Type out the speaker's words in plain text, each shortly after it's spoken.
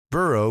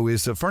Burrow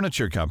is a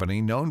furniture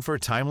company known for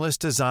timeless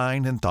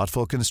design and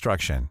thoughtful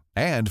construction,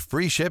 and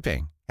free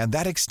shipping, and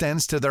that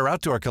extends to their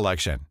outdoor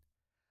collection.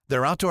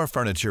 Their outdoor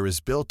furniture is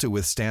built to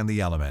withstand the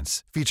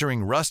elements,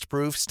 featuring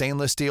rust-proof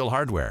stainless steel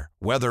hardware,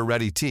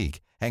 weather-ready teak,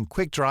 and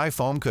quick-dry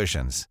foam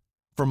cushions.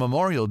 For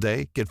Memorial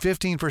Day, get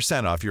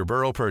 15% off your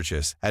Burrow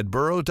purchase at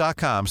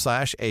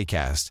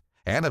burrow.com/acast,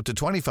 and up to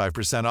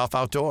 25% off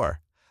outdoor.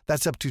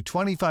 That's up to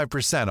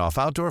 25% off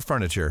outdoor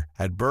furniture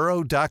at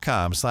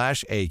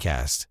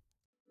burrow.com/acast.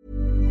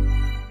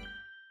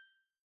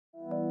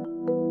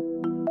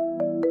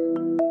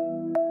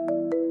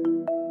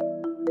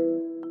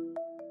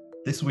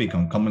 This week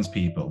on Commons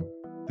People,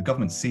 the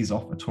government sees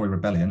off a Tory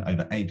rebellion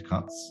over aid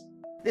cuts.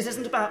 This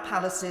isn't about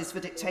palaces for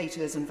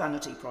dictators and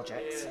vanity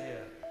projects.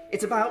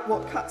 It's about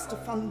what cuts to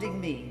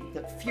funding mean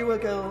that fewer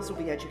girls will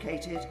be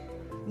educated,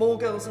 more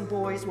girls and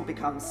boys will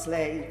become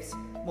slaves,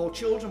 more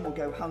children will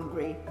go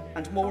hungry,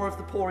 and more of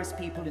the poorest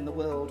people in the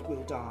world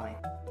will die.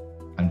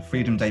 And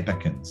Freedom Day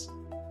beckons.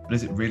 But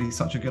is it really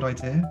such a good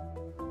idea?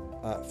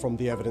 From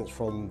the evidence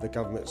from the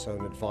government's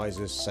own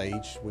advisors,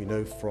 SAGE, we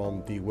know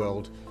from the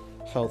World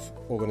Health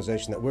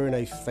Organization that wearing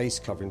a face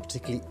covering,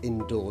 particularly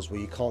indoors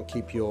where you can't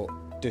keep your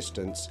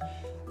distance,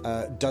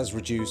 does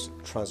reduce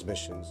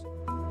transmissions.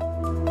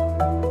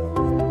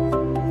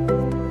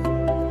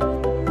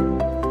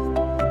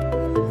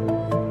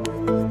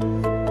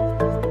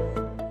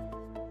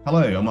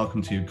 Hello and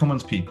welcome to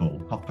Commons People,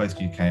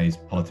 HuffPost UK's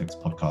politics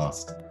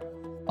podcast.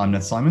 I'm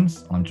Ned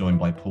Simons. I'm joined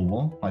by Paul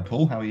Moore. Hi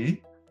Paul, how are you?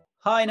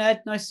 Hi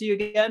Ned, nice to see you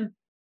again.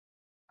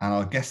 And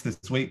our guest this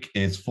week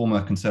is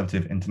former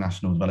Conservative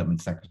International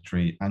Development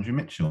Secretary Andrew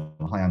Mitchell.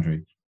 Hi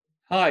Andrew.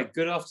 Hi,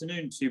 good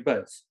afternoon to you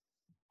both.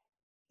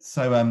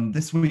 So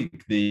this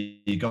week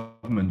the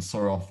government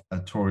saw off a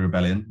Tory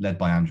rebellion led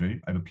by Andrew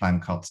over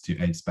planned cuts to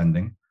aid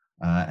spending.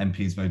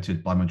 MPs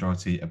voted by a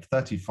majority of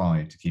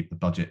 35 to keep the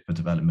budget for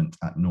development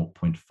at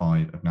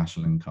 0.5 of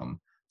national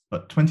income,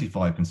 but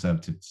 25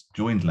 Conservatives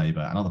joined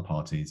Labour and other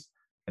parties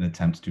in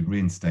attempts to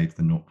reinstate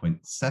the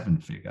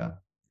 0.7 figure.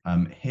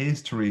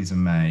 Here's Theresa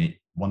May,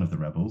 one of the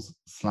rebels,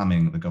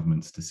 slamming the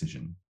government's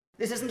decision.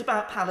 This isn't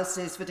about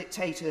palaces for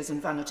dictators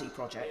and vanity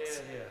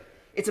projects.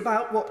 It's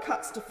about what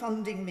cuts to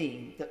funding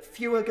mean that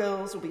fewer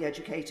girls will be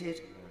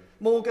educated,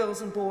 more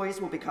girls and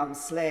boys will become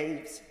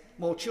slaves,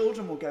 more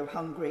children will go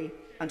hungry,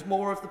 and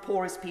more of the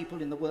poorest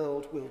people in the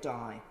world will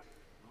die.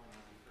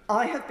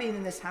 I have been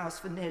in this House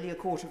for nearly a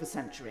quarter of a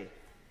century.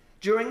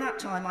 During that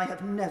time, I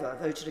have never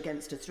voted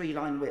against a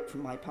three-line whip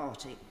from my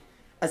party.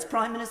 As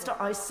Prime Minister,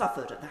 I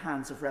suffered at the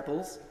hands of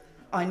rebels.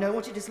 I know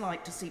what it is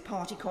like to see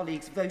party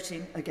colleagues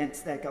voting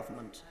against their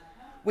government.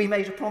 We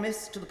made a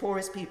promise to the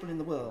poorest people in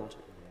the world.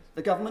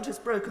 The government has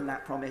broken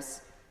that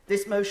promise.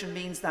 This motion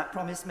means that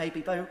promise may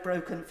be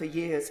broken for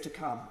years to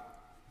come.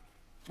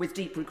 With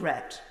deep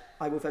regret,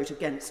 I will vote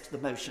against the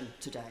motion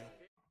today.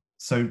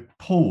 So,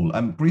 Paul,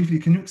 briefly,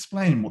 can you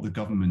explain what the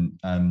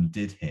government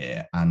did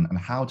here and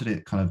how did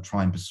it kind of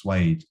try and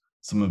persuade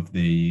some of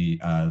the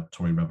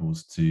Tory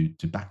rebels to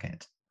back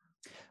it?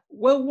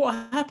 Well, what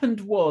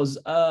happened was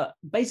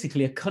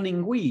basically a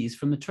cunning wheeze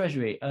from the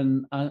Treasury,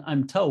 and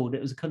I'm told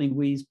it was a cunning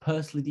wheeze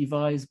personally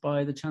devised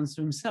by the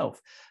Chancellor himself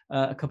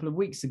a couple of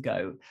weeks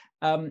ago.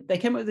 They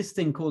came up with this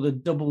thing called a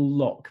double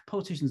lock.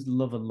 Politicians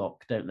love a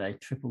lock, don't they?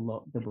 Triple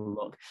lock, double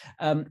lock.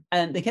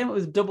 And they came up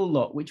with a double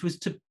lock, which was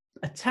to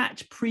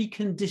attach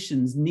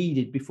preconditions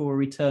needed before a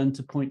return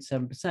to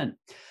 0.7%.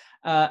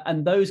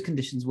 And those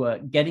conditions were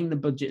getting the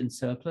budget in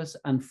surplus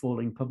and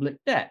falling public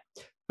debt,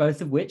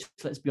 both of which,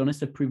 let's be honest,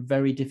 have proved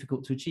very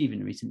difficult to achieve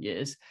in recent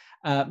years.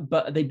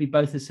 But they'd be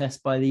both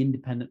assessed by the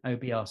independent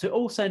OBR. So it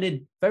all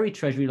sounded very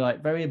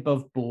Treasury-like, very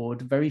above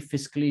board, very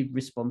fiscally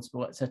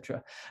responsible,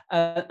 etc.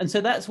 And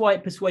so that's why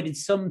it persuaded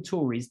some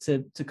Tories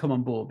to come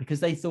on board, because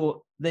they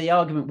thought the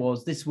argument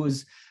was this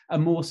was a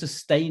more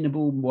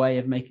sustainable way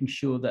of making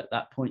sure that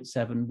that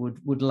 0.7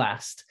 would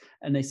last.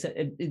 And they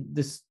said,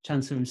 the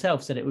Chancellor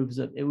himself said it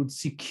would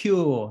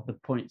secure the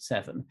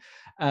 0.7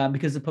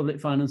 because the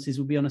public finances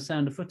would be on a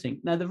sounder footing.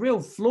 Now, the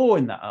real flaw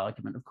in that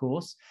argument, of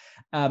course,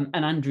 and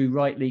Andrew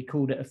rightly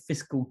called it a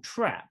fiscal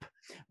trap,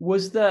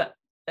 was that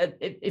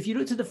if you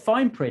look to the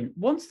fine print,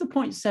 once the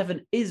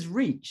 0.7 is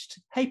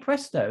reached, hey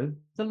presto,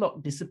 the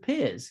lock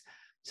disappears.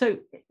 So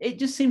it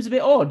just seems a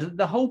bit odd.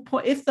 The whole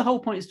point, if the whole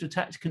point is to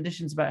attach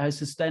conditions about how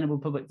sustainable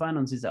public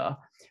finances are,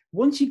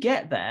 once you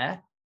get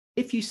there,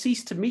 if you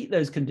cease to meet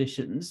those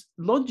conditions,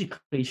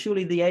 logically,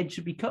 surely the aid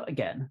should be cut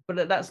again.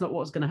 But that's not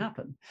what's going to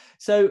happen.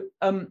 So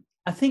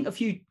I think a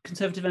few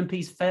Conservative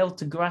MPs failed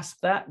to grasp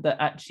that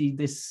actually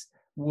this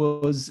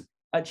was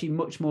actually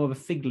much more of a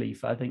fig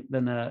leaf, I think,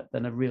 than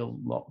a real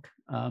lock.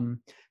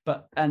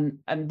 But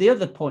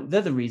the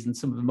other reason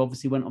some of them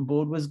obviously went on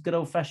board was good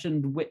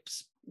old-fashioned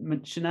whips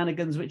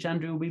shenanigans, which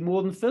Andrew will be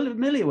more than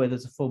familiar with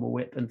as a former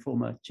whip and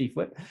former chief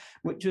whip,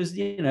 which was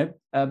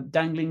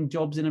dangling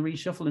jobs in a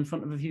reshuffle in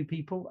front of a few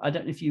people. I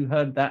don't know if you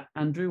heard that,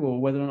 Andrew,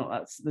 or whether or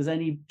not there's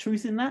any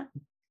truth in that.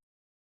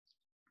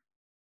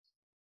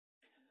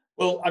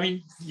 Well, I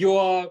mean, you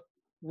are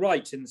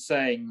right in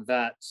saying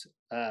that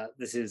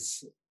this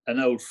is an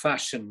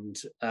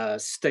old-fashioned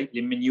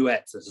stately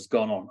minuet that has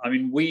gone on. I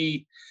mean,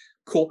 we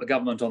caught the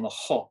government on the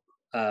hop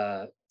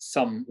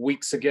some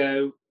weeks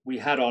ago. We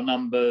had our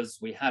numbers,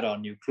 we had our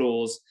new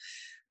clause,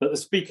 but the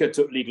Speaker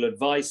took legal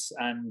advice,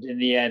 and in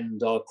the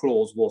end, our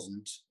clause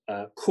wasn't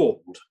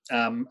called.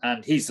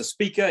 And he's the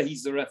Speaker,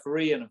 he's the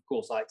referee, and of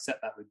course, I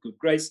accept that with good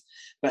grace.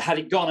 But had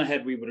it gone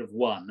ahead, we would have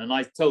won. And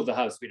I told the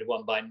House we'd have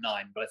won by 9,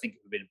 but I think it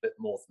would have been a bit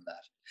more than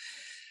that.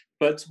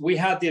 But we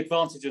had the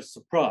advantage of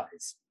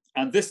surprise.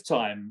 And this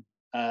time,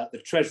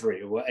 the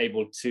Treasury were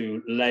able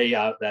to lay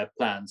out their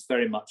plans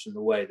very much in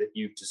the way that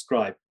you've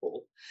described,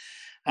 Paul.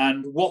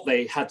 And what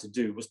they had to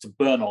do was to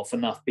burn off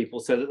enough people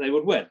so that they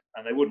would win,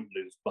 and they wouldn't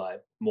lose by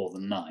more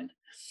than 9.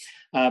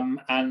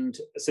 And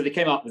so they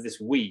came up with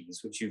this wheeze,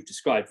 which you've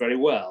described very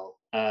well,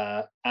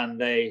 and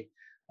they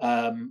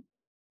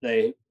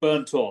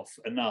burnt off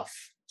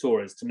enough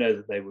Tories to know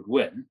that they would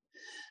win.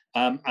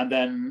 And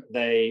then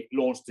they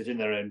launched it in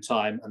their own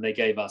time, and they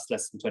gave us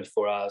less than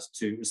 24 hours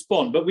to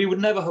respond. But we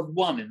would never have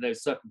won in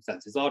those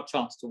circumstances. Our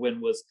chance to win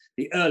was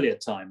the earlier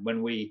time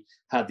when we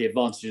had the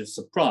advantage of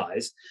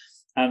surprise.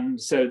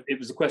 And so it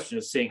was a question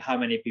of seeing how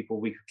many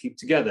people we could keep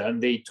together. And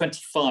the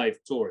 25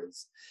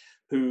 Tories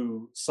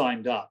who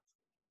signed up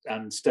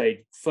and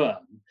stayed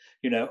firm,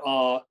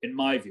 are, in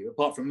my view,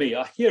 apart from me,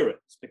 are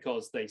heroes,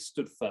 because they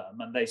stood firm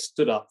and they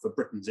stood up for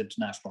Britain's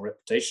international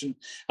reputation,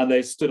 and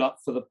they stood up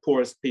for the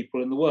poorest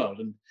people in the world.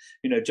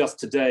 And, just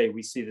today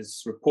we see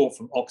this report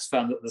from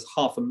Oxfam that there's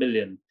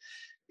 500,000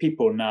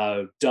 people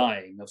now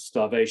dying of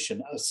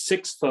starvation, a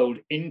 6-fold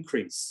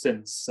increase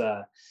since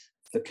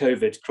the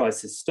COVID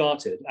crisis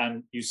started.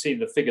 And you've seen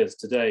the figures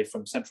today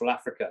from Central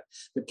Africa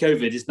that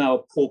COVID is now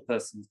a poor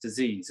person's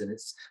disease, and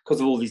it's because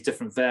of all these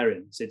different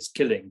variants, it's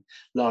killing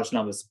large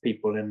numbers of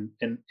people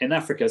in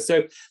Africa.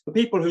 So the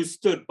people who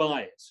stood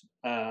by it,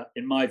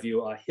 in my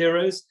view, are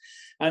heroes.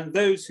 And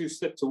those who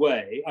slipped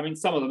away, I mean,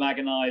 some of them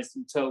agonized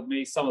and told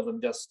me, some of them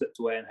just slipped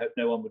away and hoped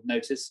no one would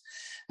notice.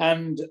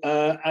 And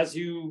as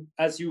you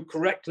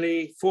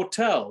correctly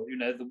foretell,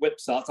 the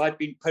whipstarts, I've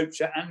been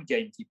poacher and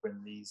gamekeeper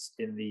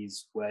in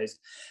these ways.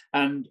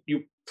 And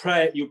you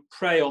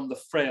prey on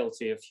the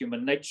frailty of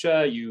human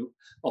nature. You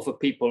offer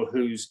people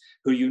who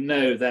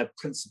their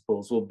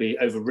principles will be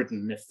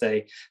overridden if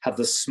they have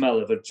the smell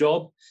of a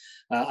job.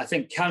 I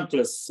think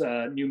countless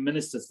new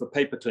ministers for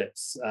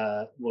paperclips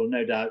will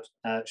no doubt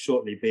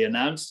shortly be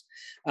announced.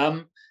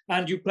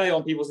 And you play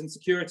on people's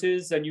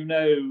insecurities, and you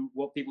know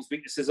what people's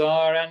weaknesses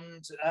are,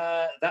 and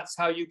that's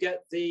how you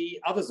get the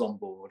others on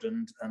board,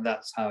 and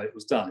that's how it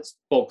was done. It's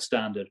bog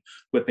standard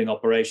whipping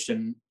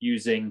operation,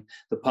 using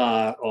the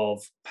power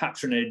of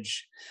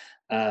patronage,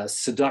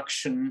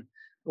 seduction,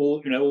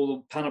 all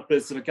the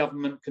panoplies that a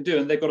government can do,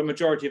 and they've got a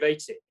majority of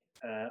 80.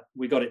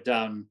 We got it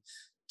down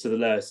to the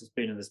lowest it's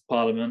been in this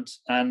parliament,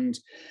 and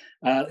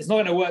it's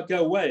not going to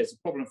go away as a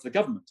problem for the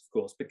government, of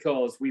course,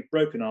 because we've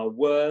broken our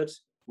word.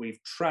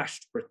 We've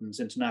trashed Britain's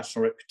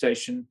international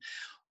reputation.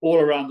 All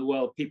around the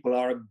world, people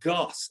are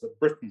aghast that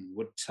Britain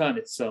would turn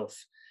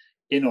itself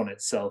in on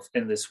itself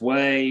in this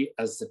way,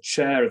 as the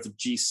chair of the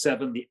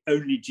G7, the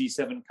only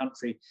G7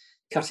 country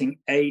cutting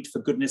aid, for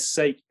goodness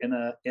sake, in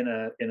a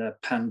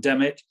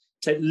pandemic,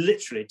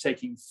 literally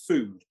taking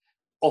food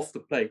off the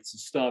plates of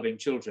starving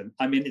children.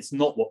 I mean, it's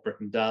not what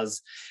Britain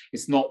does.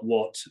 It's not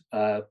what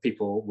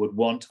people would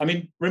want. I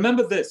mean,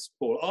 remember this,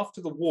 Paul,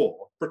 after the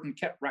war, Britain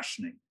kept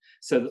rationing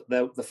so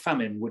that the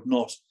famine would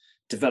not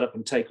develop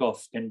and take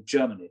off in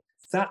Germany.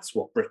 That's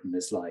what Britain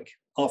is like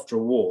after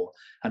a war.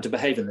 And to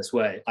behave in this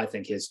way, I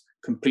think, is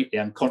completely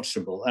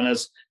unconscionable. And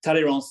as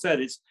Talleyrand said,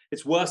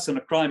 it's worse than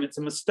a crime, it's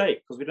a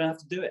mistake, because we don't have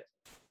to do it.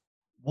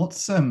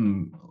 What's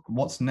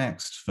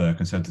next for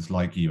Conservatives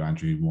like you,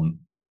 Andrew,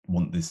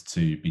 want this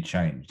to be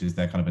changed? Is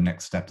there kind of a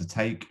next step to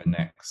take, a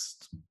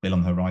next bill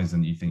on the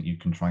horizon you think you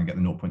can try and get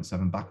the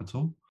 0.7 back at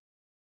all?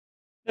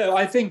 No,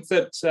 I think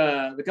that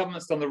the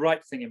government's done the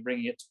right thing in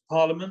bringing it to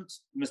Parliament.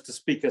 Mr.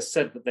 Speaker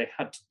said that they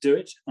had to do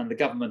it, and the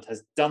government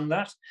has done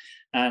that.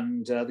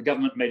 And the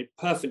government made it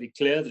perfectly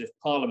clear that if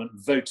Parliament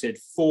voted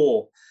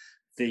for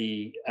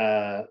the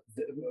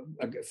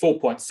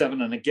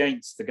 4.7 and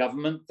against the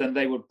government, then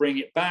they would bring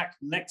it back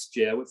next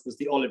year, which was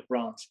the olive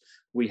branch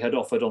we had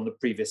offered on the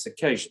previous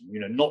occasion.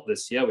 Not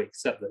this year, we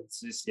accept that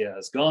this year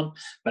has gone,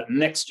 but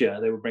next year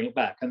they would bring it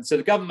back. And so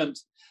the government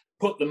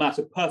put the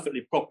matter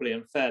perfectly, properly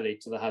and fairly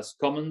to the House of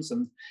Commons,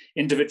 and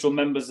individual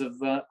members of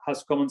the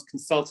House of Commons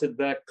consulted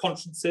their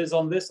consciences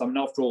on this. I mean,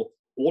 after all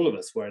of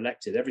us were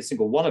elected, every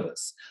single one of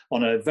us,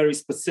 on a very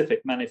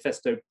specific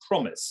manifesto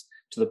promise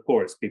to the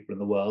poorest people in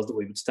the world that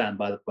we would stand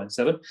by the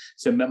 0.7.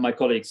 So my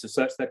colleagues have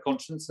searched their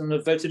conscience and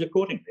have voted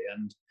accordingly.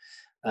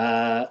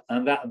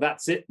 And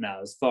that's it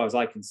now, as far as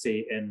I can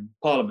see, in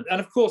Parliament.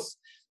 And of course,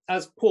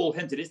 as Paul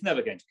hinted, it's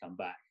never going to come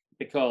back,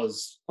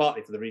 because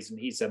partly for the reason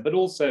he said, but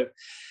also,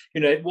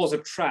 it was a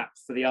trap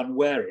for the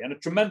unwary, and a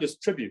tremendous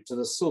tribute to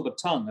the silver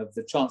tongue of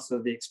the Chancellor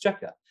of the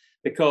Exchequer.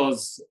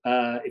 Because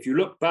if you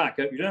look back,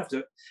 you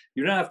don't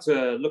have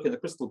to look in the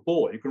crystal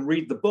ball. You can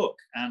read the book,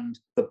 and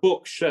the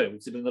book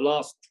shows that in the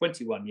last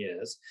 21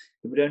 years,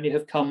 it would only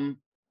have come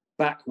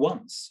back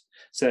once.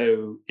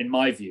 So in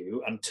my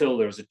view, until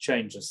there is a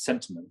change of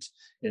sentiment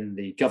in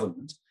the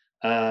government,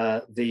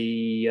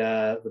 the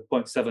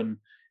 0.7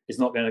 is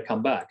not going to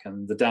come back,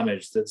 and the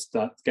damage that's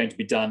going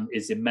to be done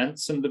is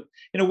immense. And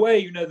in a way,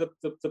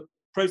 the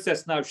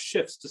process now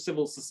shifts to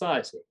civil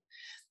society.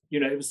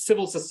 It was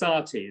civil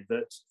society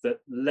that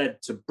led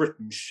to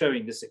Britain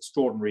showing this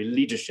extraordinary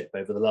leadership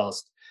over the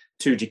last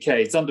 2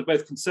 decades under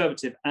both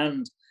Conservative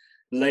and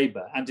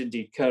Labour, and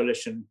indeed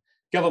coalition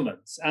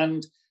governments.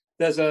 And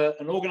there's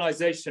an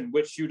organisation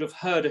which you'd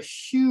have heard a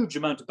huge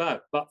amount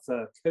about but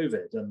for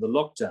COVID and the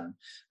lockdown,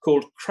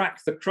 called Crack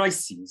the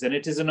Crises. And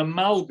it is an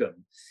amalgam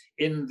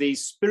in the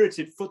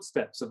spirited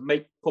footsteps of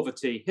Make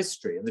Poverty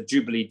History and the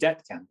Jubilee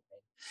Debt Campaign.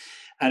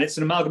 And it's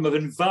an amalgam of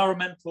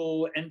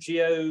environmental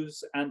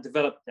NGOs and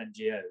developed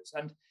NGOs.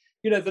 And,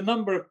 the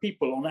number of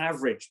people on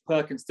average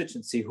per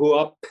constituency who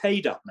are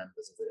paid up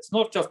members of this,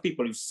 not just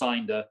people who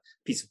signed a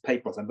piece of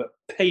paper or something,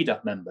 but paid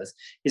up members,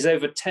 is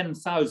over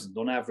 10,000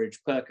 on average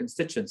per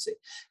constituency.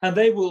 And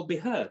they will be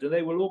heard and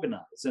they will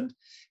organise. And,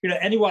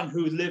 anyone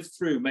who lived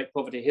through Make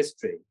Poverty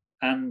History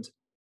and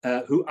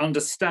who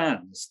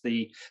understands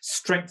the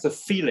strength of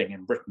feeling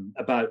in Britain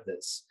about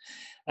this,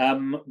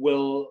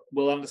 will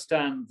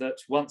understand that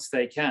once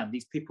they can,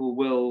 these people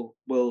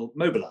will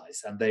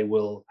mobilise and they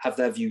will have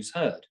their views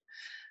heard.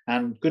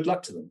 And good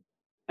luck to them.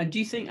 And do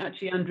you think,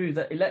 actually, Andrew,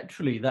 that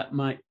electorally that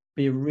might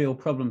be a real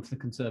problem for the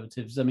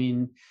Conservatives? I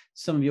mean,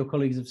 some of your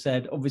colleagues have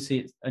said,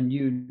 obviously, and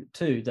you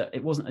too, that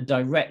it wasn't a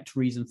direct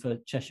reason for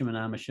Chesham and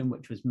Amersham,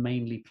 which was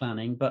mainly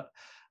planning, but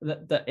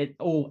that it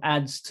all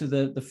adds to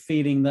the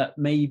feeling that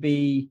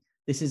maybe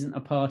this isn't a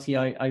party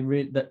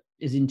that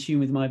is in tune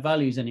with my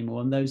values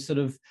anymore. And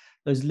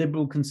those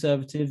liberal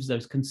Conservatives,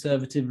 those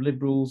conservative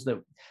liberals,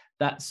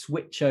 that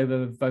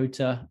switchover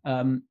voter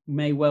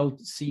may well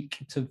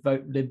seek to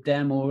vote Lib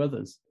Dem or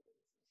others.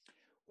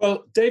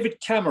 Well, David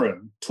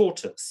Cameron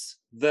taught us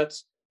that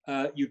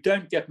you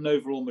don't get an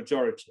overall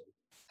majority.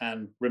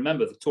 And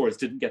remember, the Tories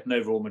didn't get an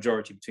overall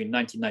majority between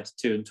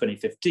 1992 and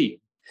 2015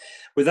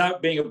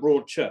 without being a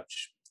broad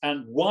church.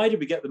 And why did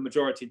we get the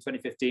majority in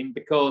 2015?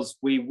 Because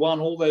we won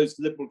all those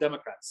Liberal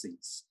Democrat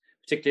seats,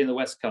 particularly in the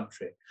West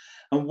Country.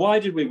 And why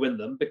did we win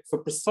them? For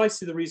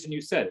precisely the reason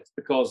you said. It's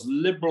because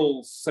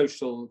liberal,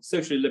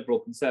 socially liberal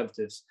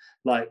Conservatives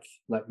like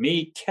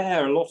me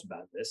care a lot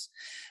about this.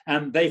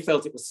 And they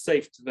felt it was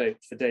safe to vote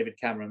for David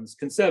Cameron's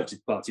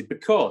Conservative Party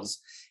because,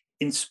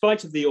 in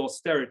spite of the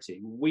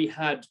austerity, we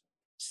had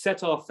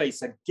set our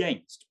face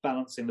against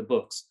balancing the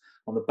books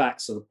on the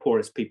backs of the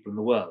poorest people in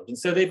the world. And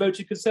so they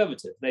voted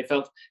Conservative. They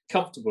felt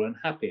comfortable and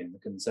happy in the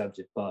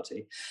Conservative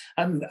Party.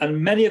 And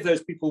many of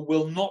those people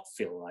will not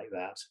feel like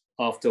that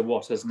after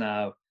what has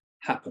now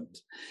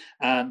happened.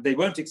 And they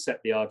won't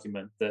accept the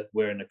argument that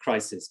we're in a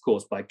crisis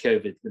caused by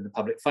COVID in the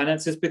public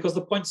finances because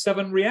the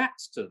 0.7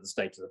 reacts to the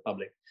state of the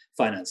public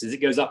finances.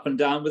 It goes up and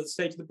down with the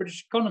state of the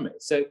British economy.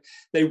 So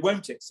they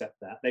won't accept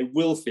that. They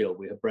will feel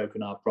we have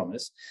broken our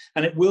promise,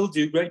 and it will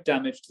do great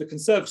damage to the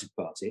Conservative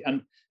Party.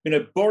 And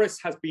Boris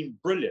has been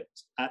brilliant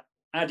at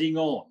adding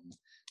on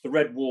the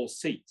red wall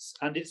seats,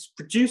 and it's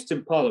produced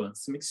in Parliament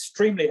some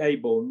extremely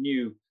able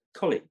new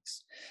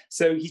colleagues.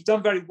 So he's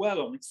done very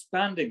well on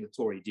expanding the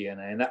Tory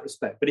DNA in that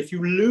respect. But if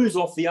you lose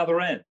off the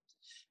other end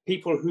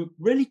people who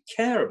really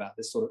care about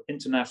this sort of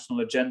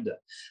international agenda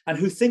and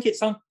who think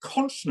it's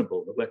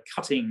unconscionable that we're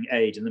cutting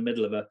aid in the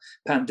middle of a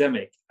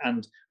pandemic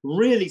and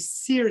really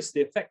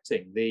seriously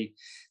affecting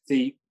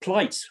the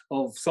plight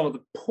of some of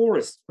the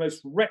poorest,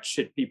 most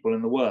wretched people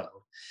in the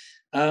world,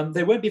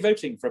 they won't be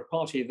voting for a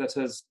party that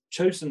has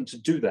chosen to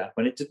do that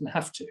when it didn't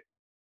have to.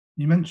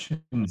 You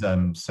mentioned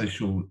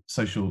socially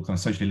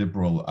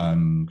liberal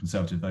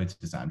Conservative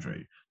voters,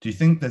 Andrew. Do you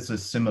think there's a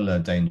similar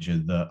danger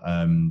that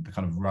the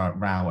kind of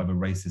row over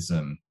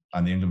racism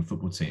and the England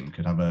football team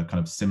could have a kind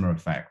of similar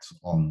effect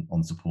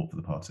on support for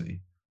the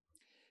party?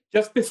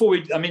 Just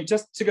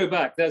to go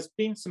back, there's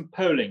been some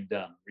polling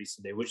done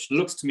recently, which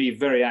looks to me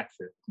very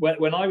accurate.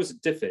 When I was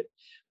at DFID,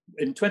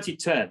 in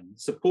 2010,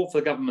 support for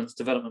the government's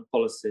development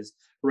policies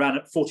ran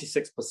at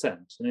 46%.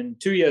 And in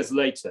 2 years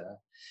later,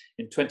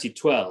 in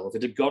 2012,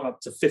 it had got up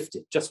to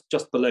 50,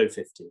 just below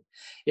 50.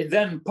 It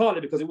then,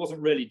 partly because it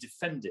wasn't really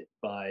defended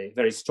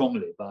very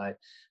strongly by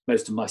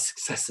most of my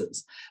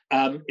successors,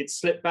 it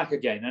slipped back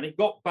again and it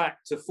got back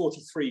to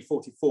 43,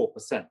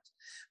 44%.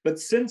 But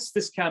since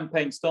this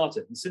campaign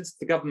started and since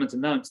the government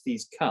announced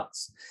these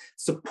cuts,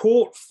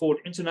 support for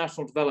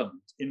international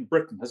development in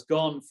Britain has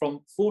gone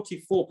from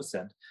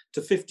 44%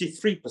 to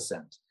 53%.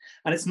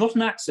 And it's not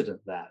an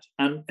accident that.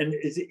 And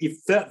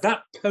if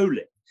that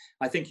polling,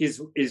 I think,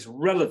 is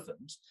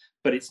relevant,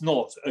 but it's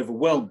not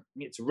overwhelming.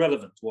 It's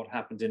relevant to what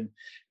happened in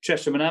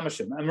Chesham and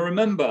Amersham. And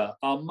remember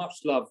our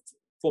much-loved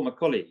former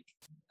colleague,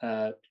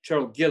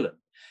 Cheryl Gillen.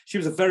 She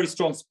was a very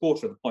strong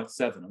supporter of the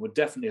 0.7 and would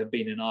definitely have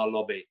been in our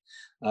lobby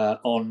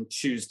on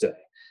Tuesday.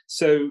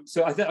 So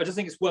I just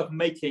think it's worth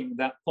making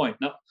that point.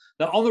 Now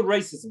on the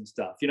racism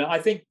stuff, I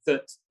think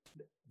that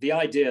the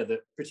idea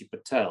that Priti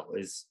Patel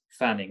is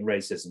fanning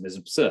racism is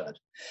absurd.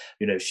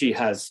 She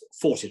has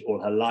fought it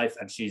all her life,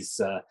 and she's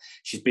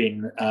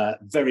been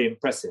very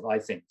impressive, I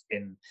think,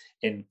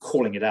 in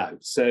calling it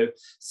out. So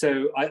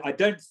I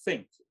don't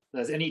think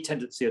there's any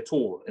tendency at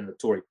all in the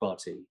Tory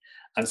party,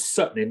 and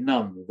certainly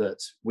none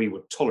that we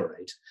would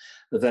tolerate,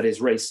 that is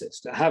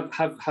racist.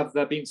 Have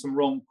there been some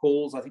wrong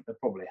calls? I think there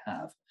probably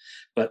have,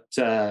 but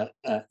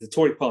the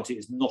Tory party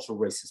is not a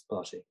racist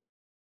party.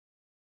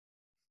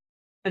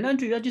 And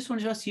Andrew, I just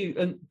wanted to ask you,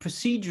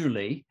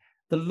 procedurally,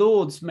 the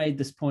Lords made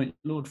this point,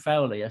 Lord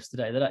Fowler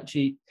yesterday, that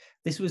actually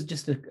this was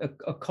just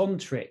a con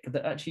trick,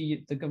 that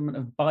actually the government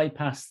have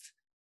bypassed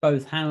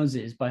both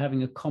houses by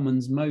having a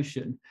Commons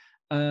motion.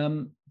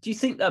 Do you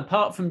think that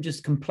apart from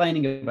just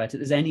complaining about it,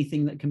 there's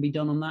anything that can be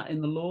done on that in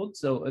the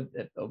Lords, or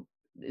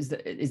is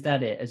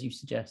that it, as you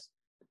suggest?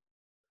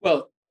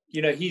 Well,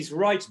 he's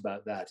right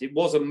about that. It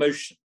was a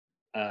motion,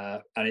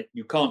 and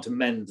you can't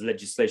amend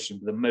legislation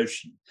with a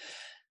motion.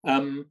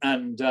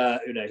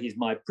 He's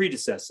my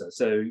predecessor,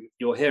 so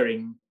you're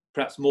hearing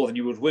perhaps more than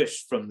you would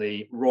wish from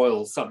the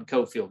Royal Sutton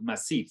Coldfield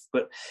Massif.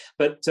 But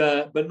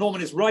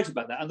Norman is right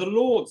about that, and the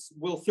Lords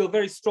will feel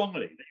very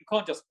strongly that you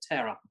can't just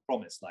tear up a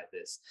promise like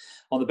this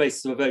on the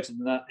basis of a vote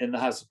in the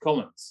House of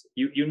Commons.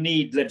 You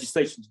need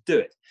legislation to do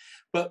it.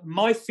 But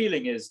my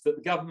feeling is that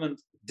the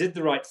government did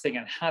the right thing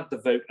and had the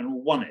vote and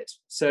won it.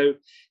 So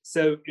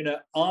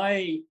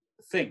I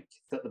think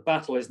that the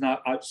battle is now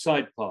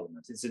outside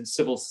Parliament. It's in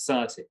civil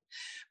society,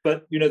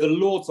 but the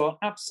Lords are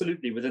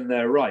absolutely within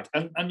their right,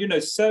 and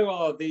so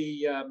are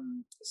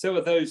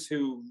those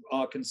who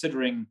are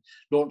considering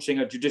launching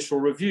a judicial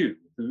review,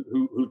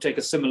 who take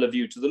a similar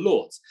view to the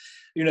Lords.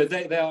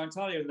 They are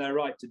entirely in their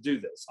right to do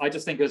this. I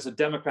just think, as a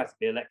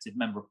democratically elected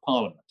member of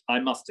Parliament, I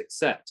must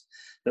accept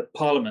that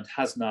Parliament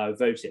has now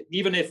voted,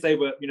 even if they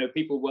were,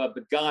 people were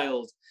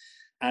beguiled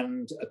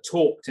and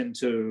talked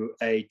into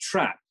a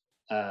trap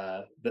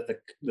that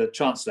the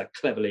Chancellor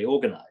cleverly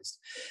organised.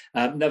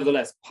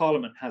 Nevertheless,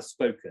 Parliament has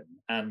spoken,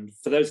 and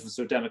for those of us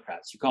who are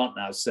Democrats, you can't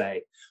now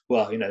say,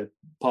 well,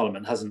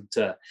 Parliament hasn't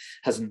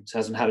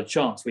had a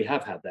chance. We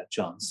have had that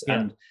chance, yeah.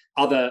 And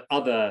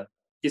other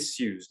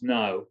issues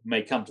now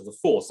may come to the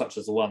fore, such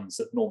as the ones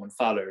that Norman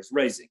Fowler is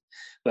raising.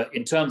 But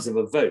in terms of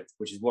a vote,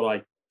 which is what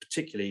I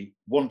particularly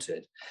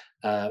wanted,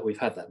 we've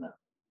had that now.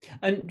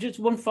 And just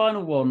one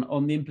final one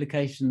on the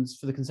implications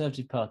for the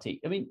Conservative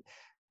Party. I mean,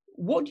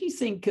 what do you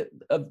think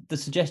of the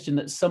suggestion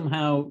that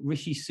somehow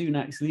Rishi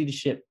Sunak's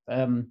leadership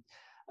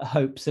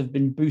hopes have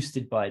been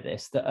boosted by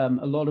this, that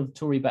a lot of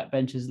Tory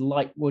backbenchers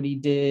liked what he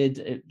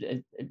did?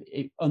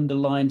 It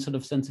underlined sort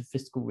of sense of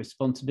fiscal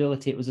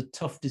responsibility. It was a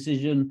tough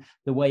decision.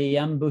 The way he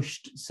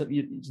ambushed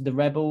the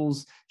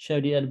rebels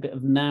showed he had a bit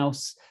of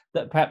nous,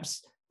 that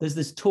perhaps there's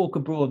this talk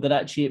abroad that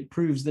actually it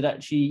proves that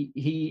actually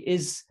he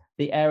is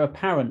the heir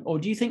apparent. Or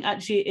do you think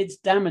actually it's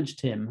damaged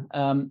him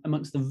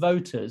amongst the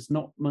voters,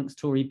 not amongst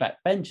Tory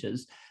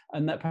backbenchers,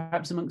 and that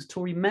perhaps amongst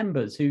Tory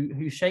members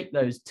who shake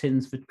those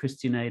tins for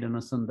Christian Aid on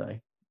a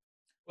Sunday?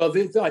 Well,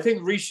 I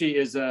think Rishi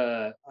has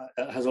a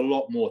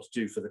lot more to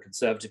do for the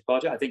Conservative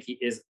Party. I think he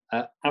is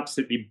an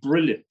absolutely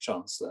brilliant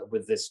Chancellor,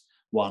 with this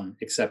one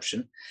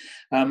exception.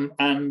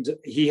 And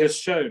he has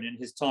shown in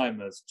his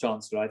time as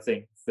Chancellor, I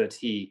think, that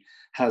he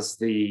has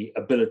the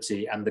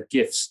ability and the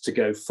gifts to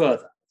go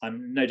further.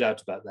 I'm no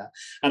doubt about that.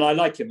 And I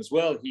like him as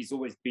well. He's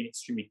always been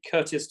extremely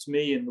courteous to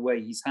me in the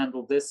way he's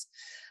handled this.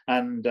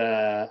 And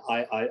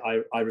I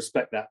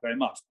respect that very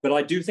much. But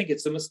I do think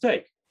it's a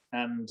mistake.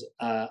 And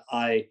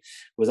I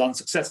was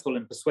unsuccessful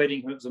in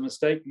persuading him it was a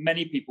mistake.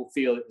 Many people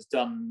feel it was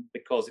done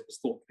because it was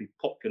thought to be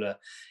popular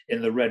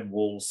in the Red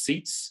Wall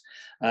seats.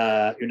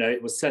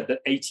 It was said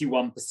that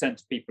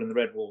 81% of people in the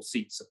Red Wall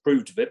seats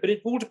approved of it, but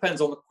it all depends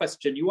on the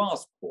question you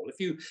ask, Paul. If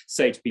you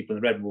say to people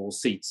in the Red Wall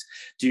seats,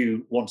 do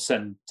you want to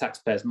send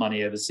taxpayers'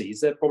 money overseas?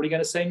 They're probably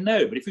going to say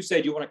no. But if you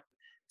say, do you want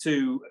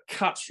to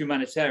cut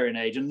humanitarian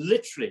aid and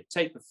literally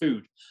take the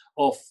food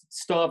off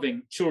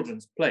starving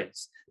children's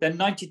plates, then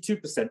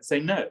 92% say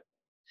no.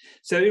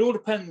 So it all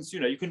depends,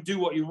 you can do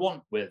what you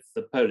want with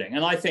the polling.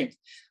 And I think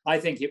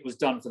it was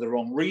done for the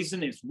wrong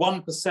reason. It's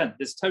 1%,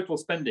 this total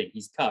spending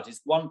he's cut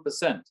is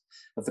 1%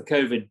 of the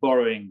COVID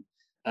borrowing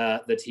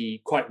that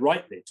he quite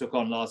rightly took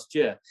on last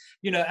year.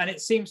 And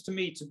it seems to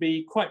me to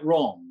be quite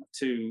wrong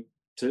to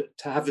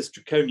have this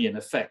draconian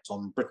effect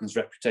on Britain's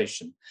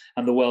reputation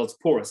and the world's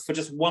poorest for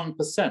just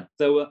 1%.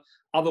 There were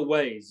other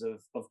ways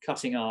of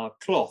cutting our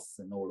cloth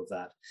and all of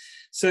that.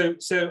 So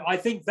I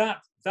think that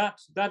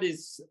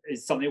is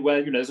something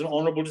where there's an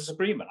honourable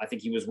disagreement. I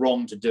think he was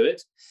wrong to do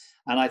it,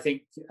 and I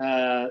think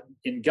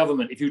in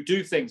government, if you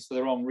do things for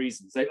the wrong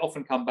reasons, they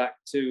often come back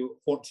to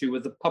haunt you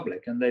with the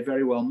public, and they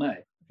very well may.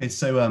 Okay,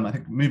 so I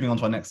think moving on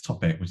to our next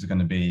topic, which is going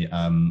to be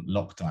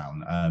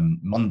lockdown.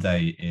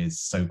 Monday is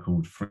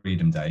so-called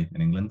Freedom Day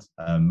in England.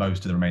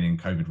 Most of the remaining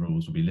COVID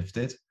rules will be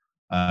lifted.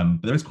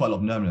 But there is quite a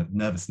lot of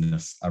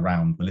nervousness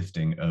around the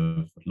lifting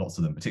of lots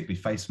of them, particularly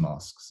face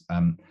masks.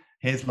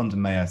 Here's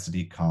London Mayor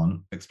Sadiq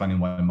Khan explaining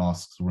why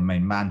masks will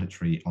remain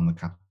mandatory on the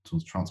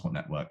capital's transport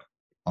network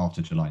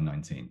after July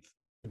 19th.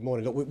 Good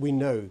morning. Look, we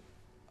know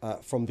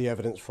From the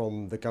evidence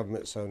from the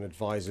government's own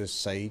advisors,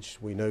 SAGE,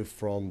 we know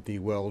from the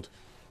World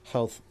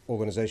Health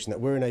Organization that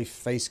we're in a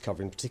face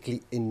covering,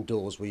 particularly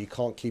indoors where you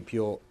can't keep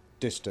your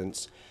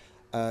distance,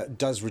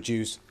 does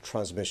reduce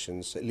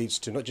transmissions. It leads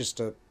to not just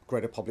a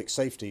greater public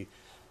safety,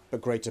 but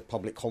greater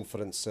public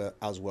confidence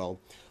as well.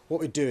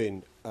 What we're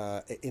doing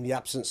in the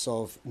absence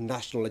of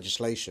national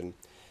legislation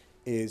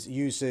is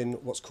using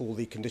what's called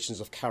the conditions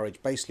of carriage.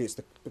 Basically, it's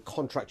the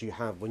contract you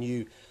have when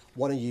you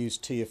want to use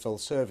TfL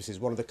services.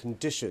 One of the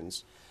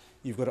conditions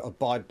you've got to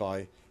abide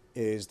by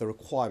is the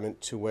requirement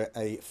to wear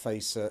a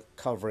face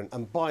covering.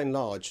 And by and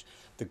large,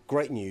 the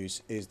great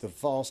news is the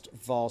vast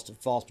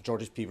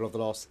majority of people over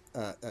the last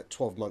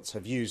 12 months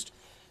have used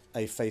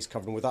a face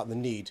covering without the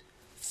need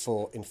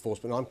for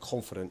enforcement. And I'm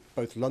confident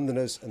both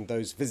Londoners and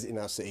those visiting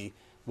our city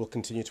will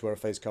continue to wear a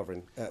face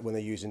covering when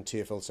they're using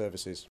TfL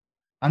services.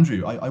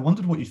 Andrew, I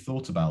wondered what you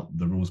thought about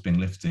the rules being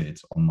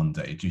lifted on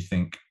Monday. Do you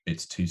think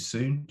it's too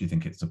soon? Do you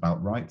think it's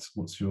about right?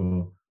 What's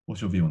your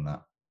view on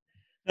that?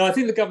 No, I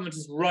think the government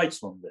is right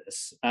on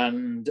this.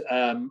 And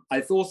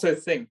I also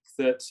think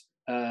that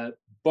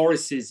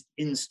Boris's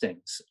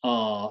instincts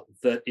are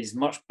that it is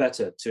much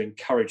better to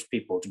encourage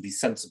people to be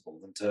sensible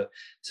than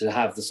to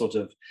have the sort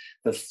of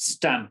the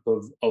stamp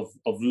of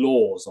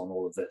laws on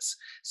all of this.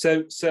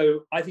 So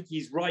I think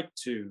he's right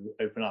to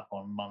open up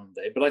on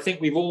Monday, but I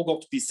think we've all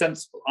got to be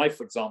sensible. I,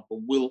 for example,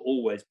 will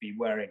always be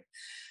wearing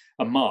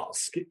a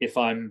mask if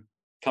I'm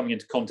coming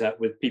into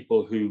contact with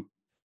people who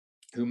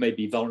may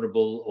be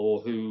vulnerable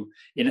or who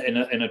in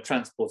a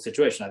transport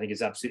situation. I think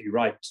it's absolutely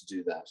right to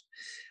do that.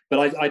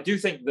 But I do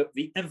think that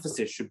the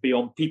emphasis should be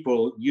on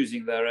people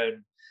using their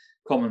own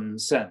common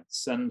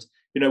sense. And,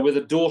 with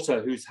a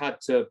daughter who's had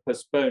to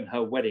postpone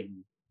her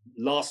wedding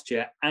last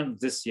year and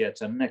this year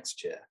to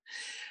next year,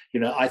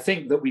 I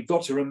think that we've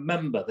got to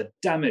remember the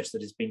damage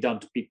that has been done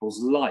to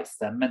people's life,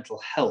 their mental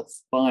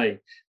health by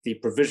the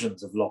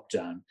provisions of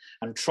lockdown,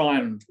 and try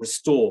and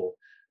restore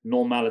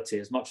normality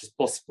as much as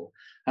possible.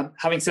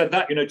 Having said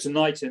that,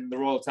 tonight in the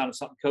royal town of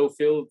Sutton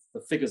Coldfield,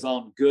 the figures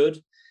aren't good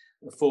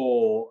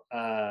for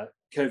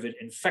COVID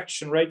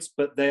infection rates,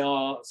 but they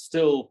are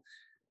still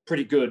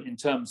pretty good in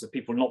terms of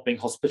people not being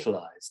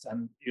hospitalized.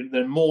 And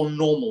the more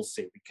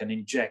normalcy we can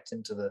inject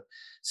into the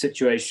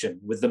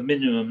situation with the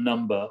minimum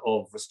number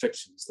of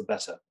restrictions, the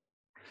better.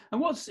 And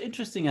what's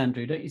interesting,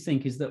 Andrew, don't you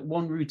think, is that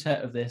one route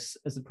out of this,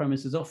 as the Premier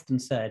has often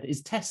said,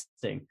 is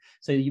testing.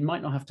 So you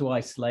might not have to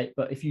isolate,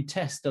 but if you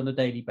test on a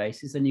daily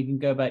basis, then you can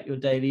go about your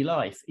daily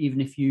life, even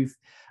if you've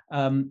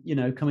come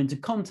into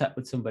contact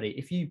with somebody.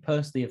 If you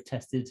personally have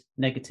tested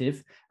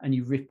negative and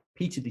you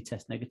repeatedly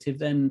test negative,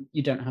 then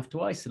you don't have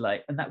to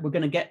isolate. And that we're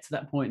going to get to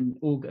that point in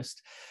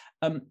August.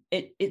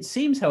 It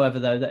seems, however,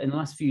 though, that in the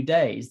last few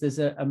days, there's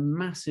a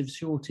massive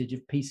shortage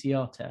of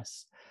PCR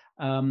tests.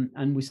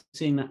 And we're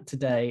seeing that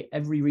today.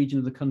 Every region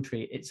of the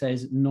country, it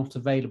says not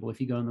available if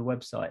you go on the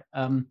website.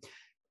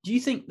 Do you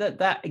think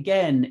that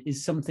again,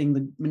 is something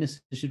the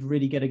minister should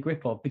really get a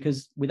grip of?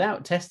 Because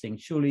without testing,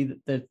 surely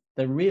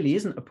there really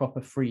isn't a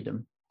proper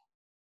freedom.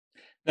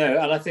 No,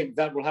 and I think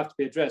that will have to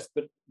be addressed.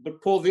 But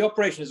Paul, the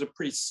operation is a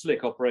pretty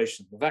slick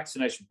operation. The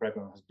vaccination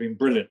program has been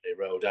brilliantly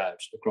rolled out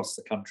across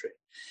the country.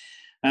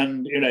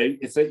 And,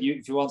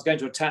 if one's going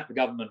to attack the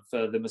government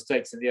for the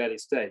mistakes in the early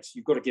stage,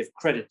 you've got to give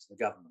credit to the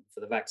government for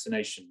the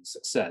vaccination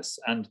success.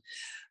 And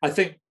I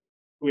think,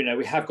 we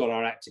have got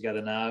our act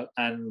together now.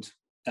 And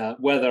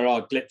where there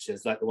are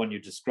glitches like the one you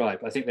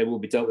described, I think they will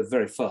be dealt with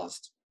very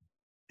fast.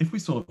 If we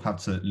sort of have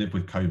to live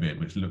with COVID,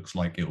 which looks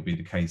like it will be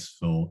the case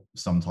for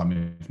some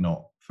time, if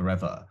not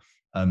forever,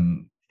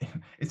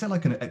 is there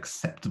like an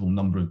acceptable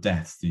number of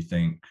deaths, do you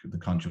think, the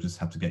country will just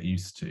have to get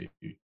used to?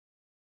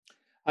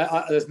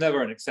 There's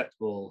never an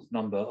acceptable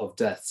number of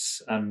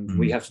deaths, and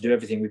we have to do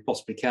everything we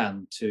possibly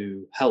can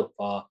to help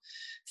our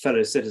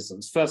fellow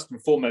citizens, first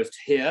and foremost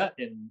here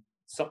in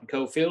Sutton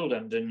Coldfield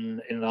and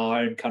in our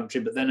own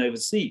country, but then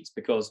overseas,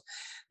 because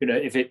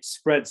if it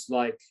spreads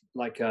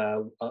like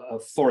a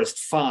forest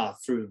fire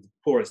through the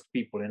poorest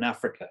people in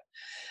Africa,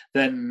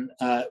 then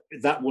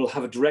that will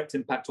have a direct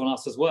impact on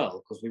us as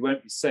well, because we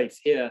won't be safe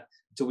here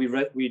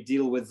until we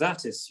deal with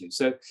that issue.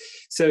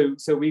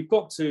 So we've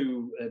got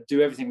to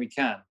do everything we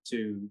can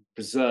to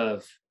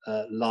preserve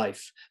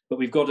life, but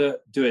we've got to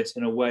do it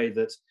in a way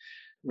that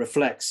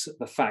reflects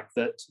the fact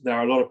that there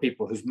are a lot of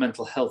people whose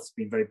mental health has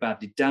been very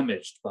badly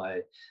damaged by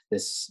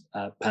this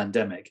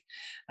pandemic,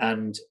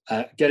 and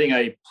getting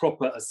a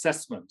proper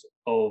assessment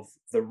of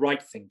the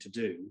right thing to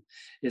do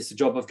is the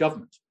job of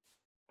government.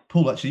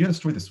 Paul, actually, you had a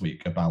story this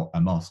week about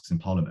masks in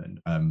Parliament.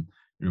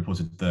 You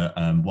reported that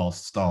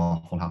whilst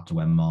staff will have to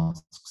wear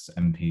masks,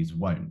 MPs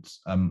won't.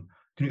 Can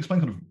you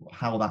explain kind of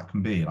how that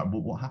can be? Like,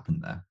 what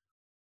happened there?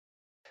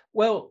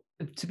 Well,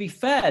 to be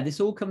fair, this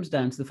all comes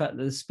down to the fact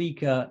that the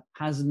Speaker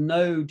has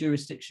no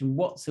jurisdiction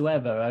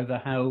whatsoever over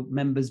how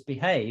members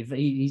behave.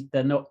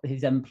 They're not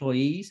his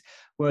employees,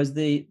 whereas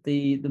the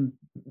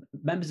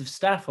members of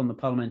staff on the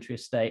parliamentary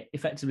estate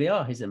effectively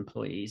are his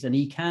employees, and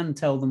he can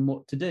tell them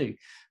what to do.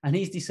 And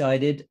he's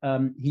decided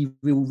he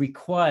will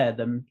require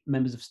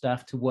members of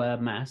staff to wear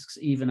masks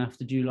even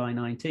after July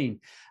 19,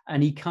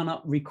 and he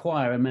cannot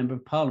require a member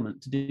of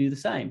parliament to do the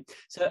same.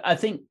 So I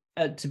think,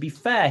 to be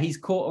fair, he's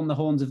caught on the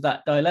horns of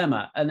that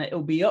dilemma, and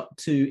it'll be up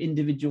to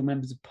individual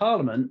members of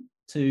parliament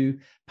to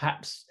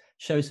perhaps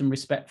show some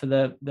respect for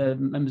the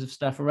members of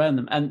staff around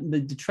them. And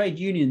the trade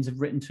unions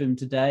have written to him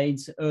today,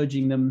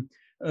 urging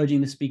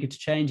the Speaker to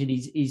change, and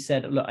he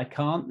said, look, I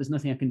can't, there's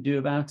nothing I can do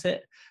about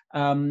it.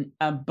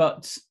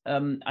 But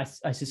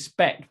I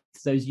suspect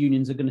those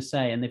unions are going to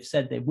say, and they've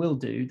said they will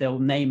do, they'll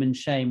name and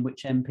shame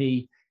which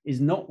MP is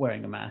not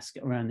wearing a mask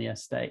around the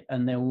estate,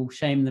 and they will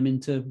shame them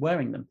into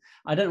wearing them.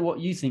 I don't know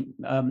what you think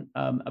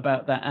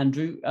about that,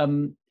 Andrew.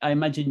 I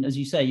imagine, as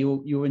you say,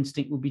 your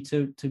instinct would be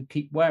to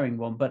keep wearing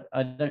one, but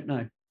I don't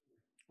know.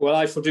 Well,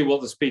 I shall do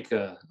what the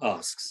Speaker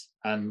asks.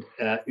 And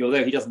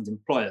although he doesn't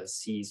employ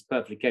us, he's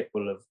perfectly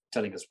capable of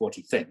telling us what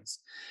he thinks.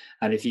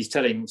 And if he's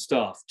telling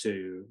staff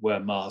to wear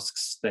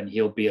masks, then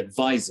he'll be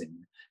advising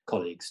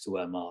colleagues to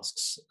wear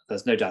masks.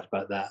 There's no doubt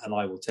about that, and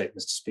I will take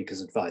Mr.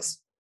 Speaker's advice.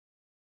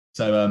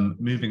 So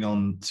moving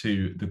on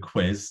to the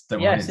quiz.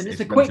 Yes, and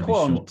it's a quick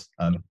one. Short.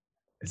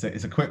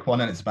 It's a quick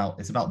one, and it's about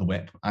the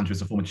whip. Andrew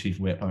is a former chief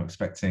whip. I'm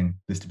expecting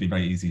this to be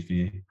very easy for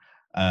you.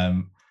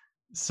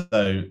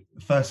 So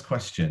first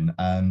question.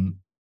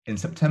 In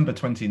September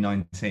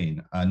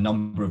 2019, a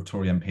number of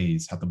Tory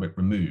MPs had the whip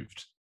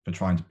removed for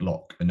trying to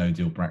block a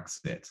no-deal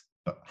Brexit.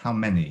 But how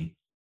many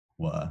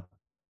were?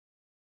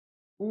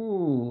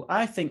 Ooh,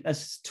 I think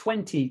that's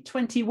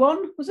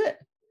 21, was it?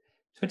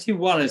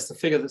 21 is the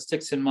figure that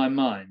sticks in my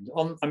mind.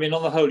 On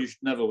the whole, you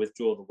should never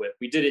withdraw the whip.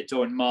 We did it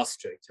during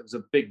Maastricht. It was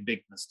a big,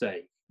 big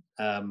mistake.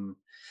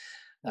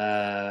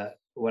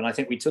 When I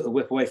think we took the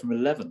whip away from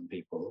 11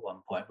 people at one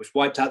point, which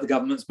wiped out the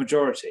government's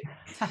majority.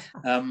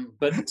 But on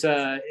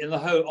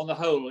the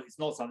whole, it's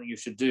not something you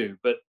should do.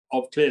 But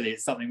clearly,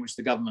 it's something which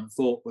the government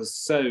thought was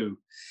so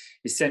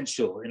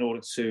essential in order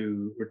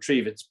to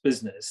retrieve its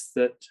business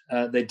that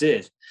they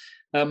did.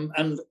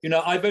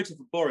 I voted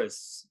for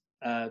Boris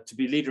to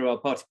be leader of our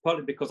party,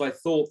 partly because I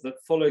thought that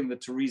following the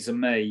Theresa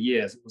May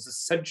years, it was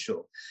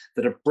essential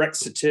that a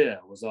Brexiteer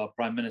was our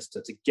prime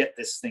minister to get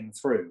this thing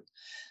through.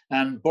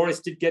 And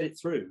Boris did get it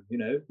through.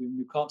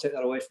 You can't take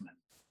that away from him.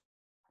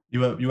 You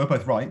were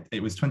both right.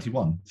 It was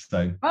 21.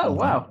 So. Oh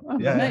wow!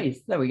 Yeah.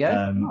 Amazing. There we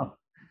go.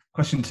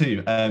 Question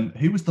 2.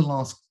 Who was the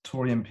last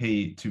Tory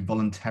MP to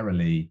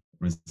voluntarily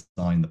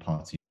resign the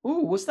party?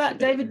 Oh, was that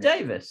David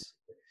Davis?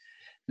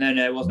 No,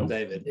 it wasn't. Nope.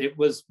 David. It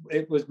was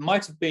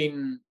might have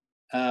been.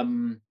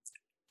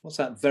 What's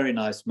that very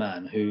nice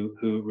man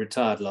who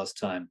retired last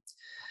time?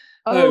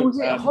 Was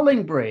it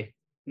Hollingbury?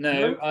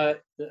 No,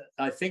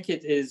 I think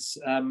it is.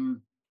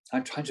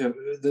 I'm trying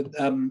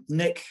to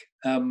Nick.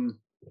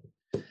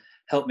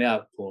 Help me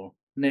out, Paul.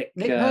 Nick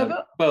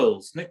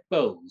Bowles. Nick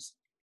Bowles.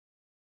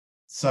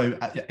 So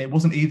it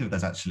wasn't either of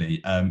those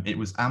actually. It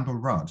was Amber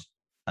Rudd.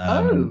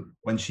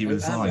 When she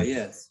resigned. Amber,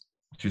 yes.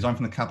 She resigned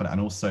from the cabinet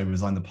and also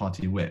resigned the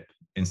party whip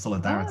in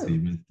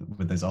solidarity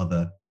with those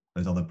other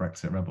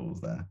Brexit rebels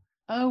there.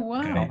 Oh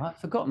wow! Okay. I've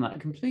forgotten that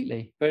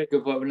completely. Very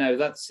good. Well, no,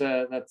 that's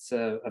a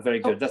very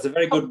good. That's a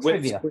very good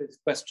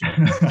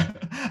question.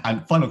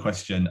 And final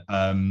question: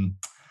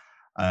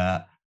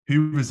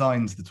 who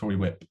resigned the Tory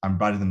whip and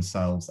branded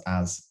themselves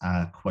as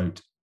a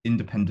quote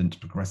independent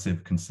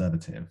progressive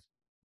conservative?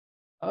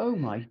 Oh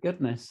my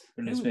goodness!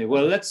 Goodness me.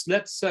 Well, let's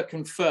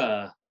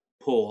confer.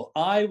 Paul,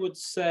 I would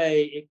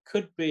say it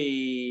could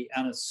be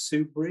Anna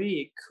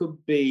Soubry. It could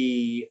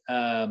be.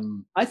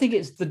 I think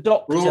it's the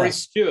Doctor. Rory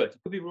Stewart. It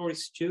could be Rory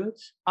Stewart.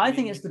 I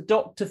think it's the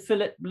Dr.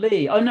 Philip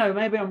Lee. Oh no,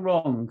 maybe I'm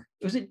wrong.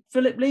 Was it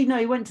Philip Lee? No,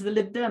 he went to the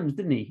Lib Dems,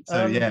 didn't he?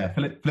 So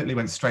Philip Lee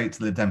went straight to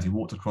the Lib Dems. He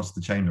walked across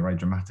the chamber, very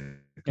dramatic.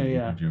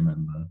 Yeah. If you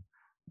remember.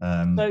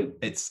 So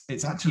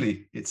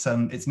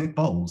it's Nick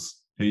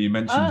Bowles who you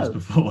mentioned just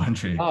before,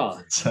 Andrew.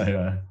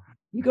 So.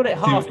 You got it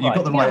half right. You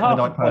got the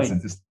right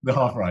person, just the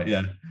half right,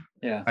 yeah.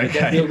 Yeah.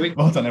 Okay.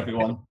 Well done,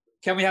 everyone.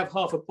 Can we have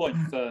half a point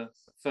for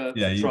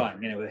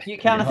trying anyway? You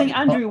can. I think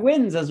Andrew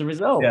wins as a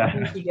result. Yeah. I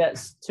think he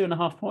gets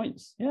 2.5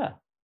 points. Yeah.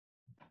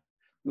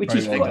 Which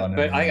is I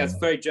think that's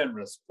very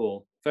generous,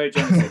 Paul. Very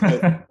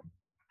generous.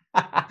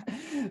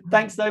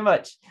 Thanks so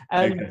much.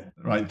 Okay.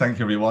 Right, thank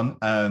you, everyone.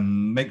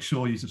 Make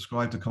sure you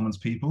subscribe to Commons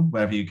People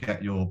wherever you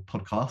get your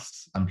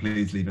podcasts, and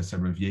please leave us a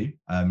review.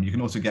 You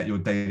can also get your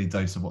daily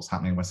dose of what's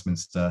happening in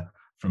Westminster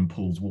from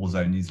Paul's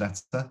Warzone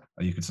newsletter.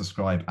 You can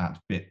subscribe at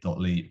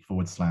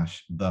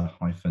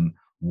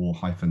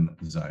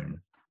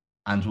bit.ly/the-war-zone.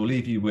 And we'll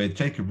leave you with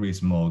Jacob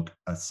Rees-Mogg,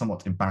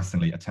 somewhat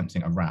embarrassingly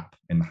attempting a rap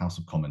in the House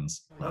of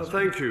Commons.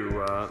 Thank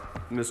you,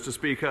 Mr.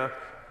 Speaker.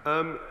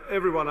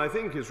 Everyone, I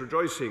think, is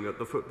rejoicing at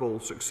the football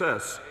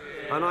success.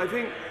 And I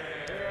think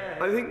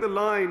the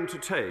line to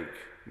take,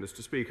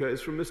 Mr. Speaker,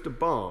 is from Mr.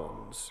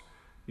 Barnes.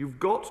 You've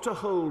got to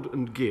hold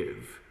and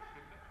give,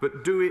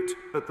 but do it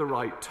at the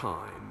right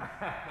time.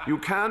 You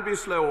can be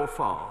slow or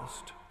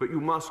fast, but you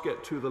must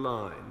get to the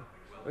line.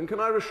 And can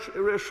I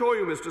reassure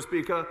you, Mr.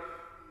 Speaker,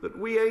 that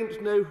we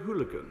ain't no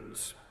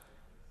hooligans.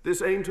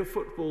 This ain't a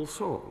football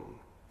song.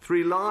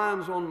 3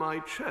 lions on my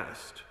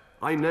chest.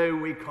 I know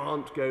we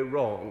can't go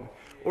wrong.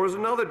 Or as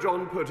another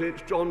John put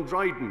it, John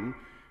Dryden,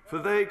 for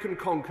they can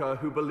conquer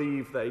who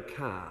believe they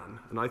can.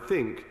 And I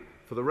think,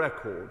 for the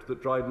record,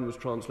 that Dryden was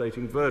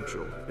translating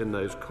Virgil in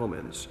those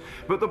comments.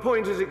 But the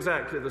point is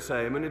exactly the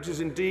same, and it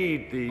is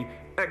indeed the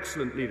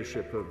excellent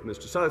leadership of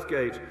Mr.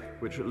 Southgate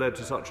which led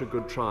to such a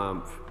good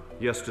triumph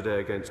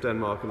yesterday against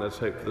Denmark, and let's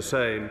hope for the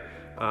same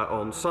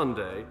on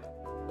Sunday.